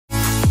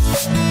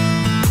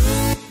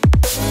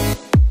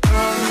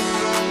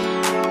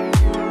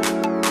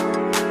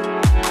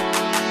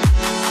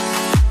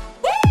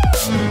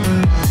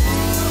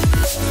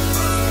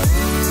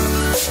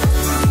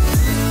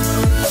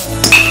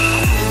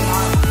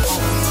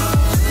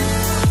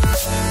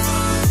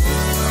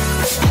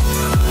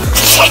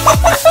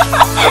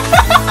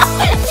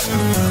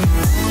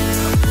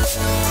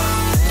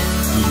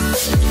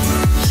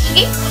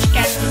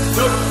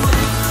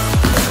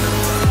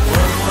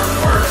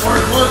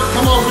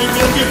think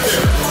you'll get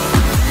there?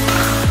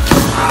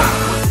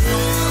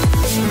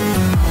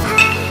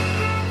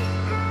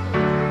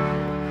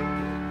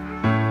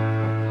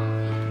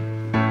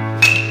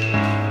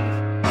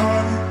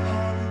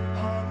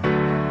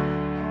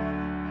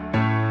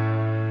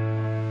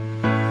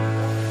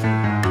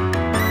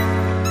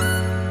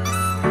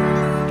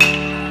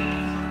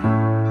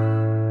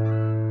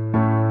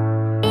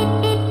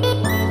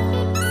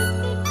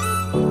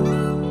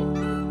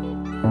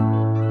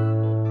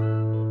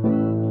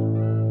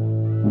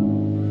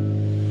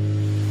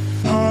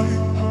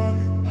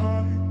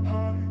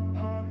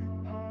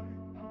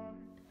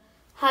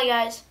 Hi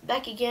guys,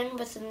 back again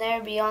with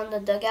another Beyond the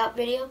Dugout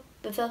video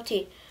with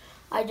LT.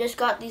 I just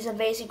got these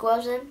amazing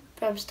gloves in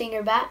from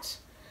Stinger Bats.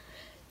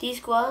 These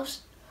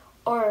gloves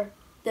are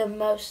the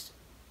most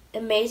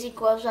amazing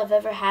gloves I've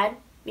ever had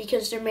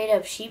because they're made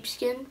of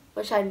sheepskin,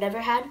 which I've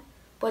never had,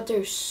 but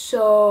they're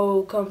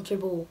so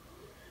comfortable.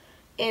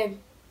 And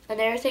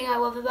another thing I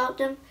love about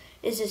them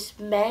is this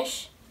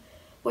mesh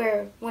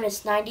where when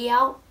it's 90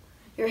 out,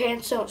 your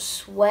hands don't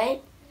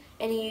sweat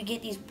and you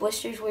get these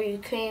blisters where you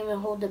can't even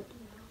hold the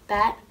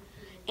bat.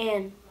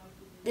 And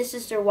this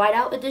is their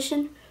whiteout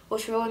edition,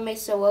 which really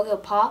makes the logo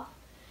pop.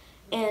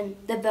 And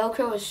the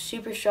Velcro is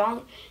super strong.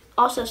 It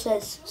also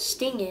says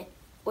Sting It,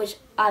 which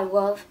I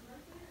love.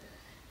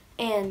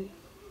 And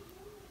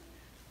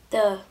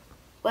the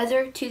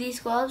leather to these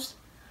gloves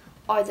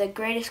are the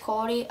greatest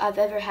quality I've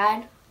ever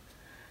had.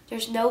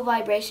 There's no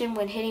vibration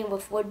when hitting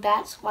with wood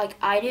bats like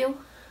I do.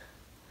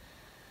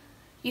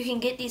 You can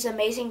get these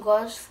amazing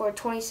gloves for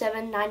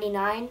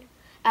 $27.99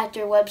 at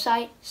their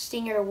website,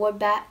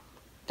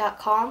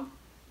 stingerwoodbat.com.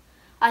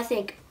 I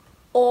think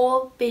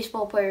all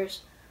baseball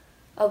players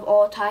of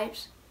all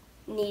types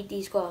need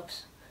these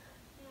gloves.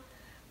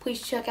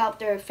 Please check out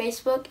their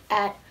Facebook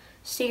at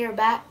Stinger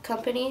Bat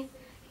Company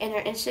and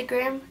their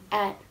Instagram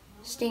at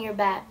Stinger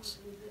Bats.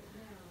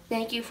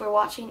 Thank you for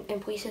watching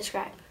and please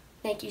subscribe.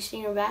 Thank you,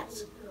 Stinger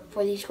Bats,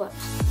 for these gloves.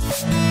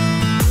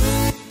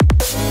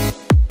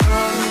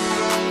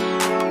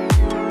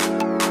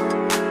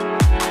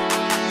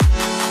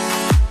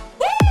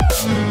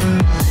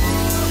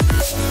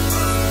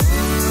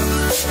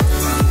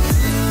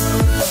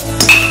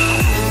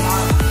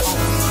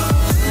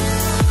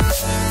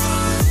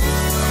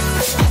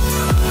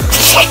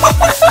 Ha ha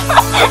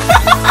ha ha!